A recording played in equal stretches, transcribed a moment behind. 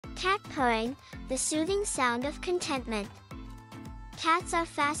Cat purring, the soothing sound of contentment. Cats are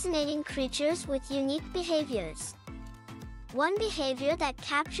fascinating creatures with unique behaviors. One behavior that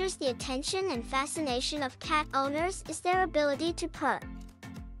captures the attention and fascination of cat owners is their ability to purr.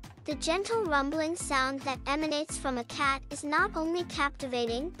 The gentle rumbling sound that emanates from a cat is not only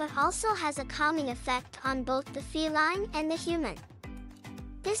captivating but also has a calming effect on both the feline and the human.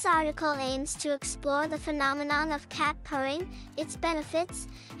 This article aims to explore the phenomenon of cat purring, its benefits,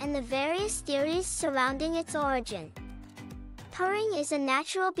 and the various theories surrounding its origin. Purring is a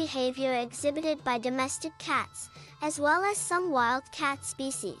natural behavior exhibited by domestic cats, as well as some wild cat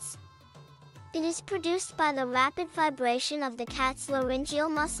species. It is produced by the rapid vibration of the cat's laryngeal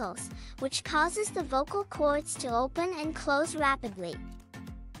muscles, which causes the vocal cords to open and close rapidly.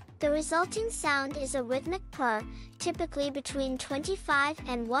 The resulting sound is a rhythmic purr, typically between 25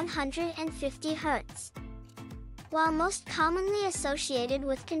 and 150 Hz. While most commonly associated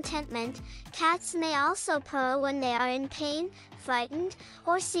with contentment, cats may also purr when they are in pain, frightened,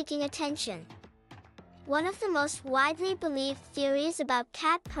 or seeking attention. One of the most widely believed theories about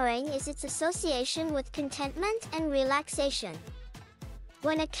cat purring is its association with contentment and relaxation.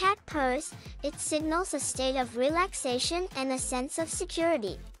 When a cat purrs, it signals a state of relaxation and a sense of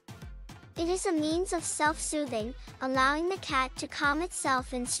security. It is a means of self-soothing, allowing the cat to calm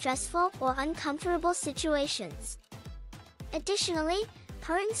itself in stressful or uncomfortable situations. Additionally,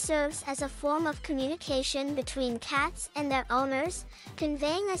 purring serves as a form of communication between cats and their owners,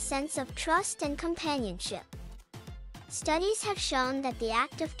 conveying a sense of trust and companionship. Studies have shown that the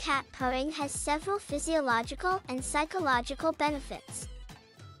act of cat purring has several physiological and psychological benefits.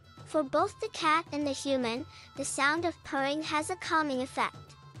 For both the cat and the human, the sound of purring has a calming effect.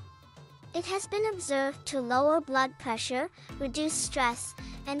 It has been observed to lower blood pressure, reduce stress,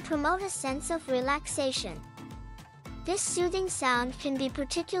 and promote a sense of relaxation. This soothing sound can be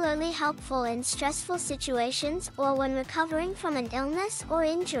particularly helpful in stressful situations or when recovering from an illness or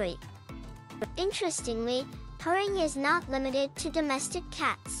injury. Interestingly, purring is not limited to domestic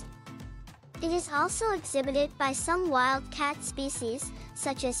cats. It is also exhibited by some wild cat species,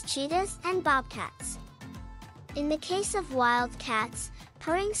 such as cheetahs and bobcats. In the case of wild cats,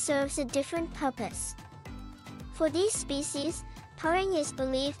 purring serves a different purpose. For these species, purring is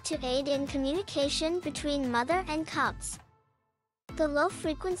believed to aid in communication between mother and cubs. The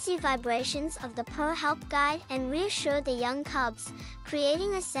low-frequency vibrations of the purr help guide and reassure the young cubs,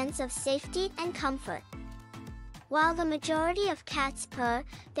 creating a sense of safety and comfort. While the majority of cats purr,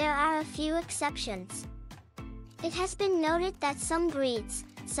 there are a few exceptions. It has been noted that some breeds,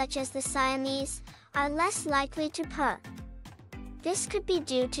 such as the Siamese, are less likely to purr. This could be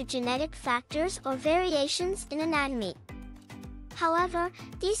due to genetic factors or variations in anatomy. However,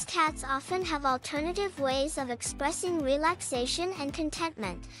 these cats often have alternative ways of expressing relaxation and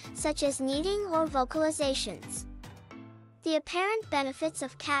contentment, such as kneading or vocalizations. The apparent benefits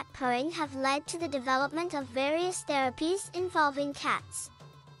of cat purring have led to the development of various therapies involving cats.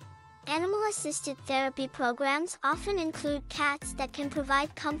 Animal-assisted therapy programs often include cats that can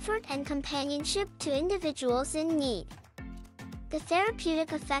provide comfort and companionship to individuals in need. The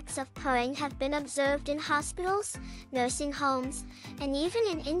therapeutic effects of purring have been observed in hospitals, nursing homes, and even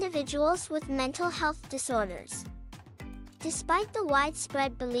in individuals with mental health disorders. Despite the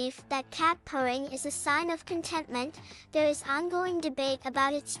widespread belief that cat purring is a sign of contentment, there is ongoing debate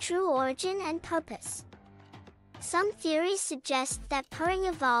about its true origin and purpose. Some theories suggest that purring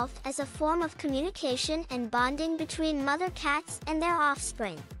evolved as a form of communication and bonding between mother cats and their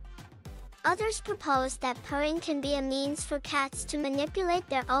offspring. Others propose that purring can be a means for cats to manipulate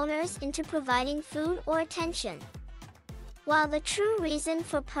their owners into providing food or attention. While the true reason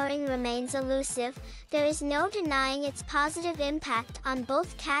for purring remains elusive, there is no denying its positive impact on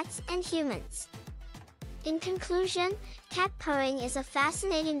both cats and humans. In conclusion, cat purring is a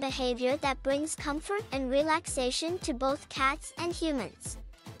fascinating behavior that brings comfort and relaxation to both cats and humans.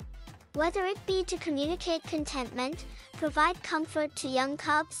 Whether it be to communicate contentment, provide comfort to young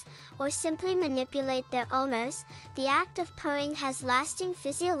cubs, or simply manipulate their owners, the act of purring has lasting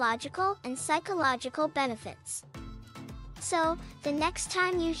physiological and psychological benefits. So, the next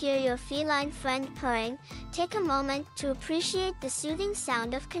time you hear your feline friend purring, take a moment to appreciate the soothing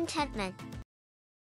sound of contentment.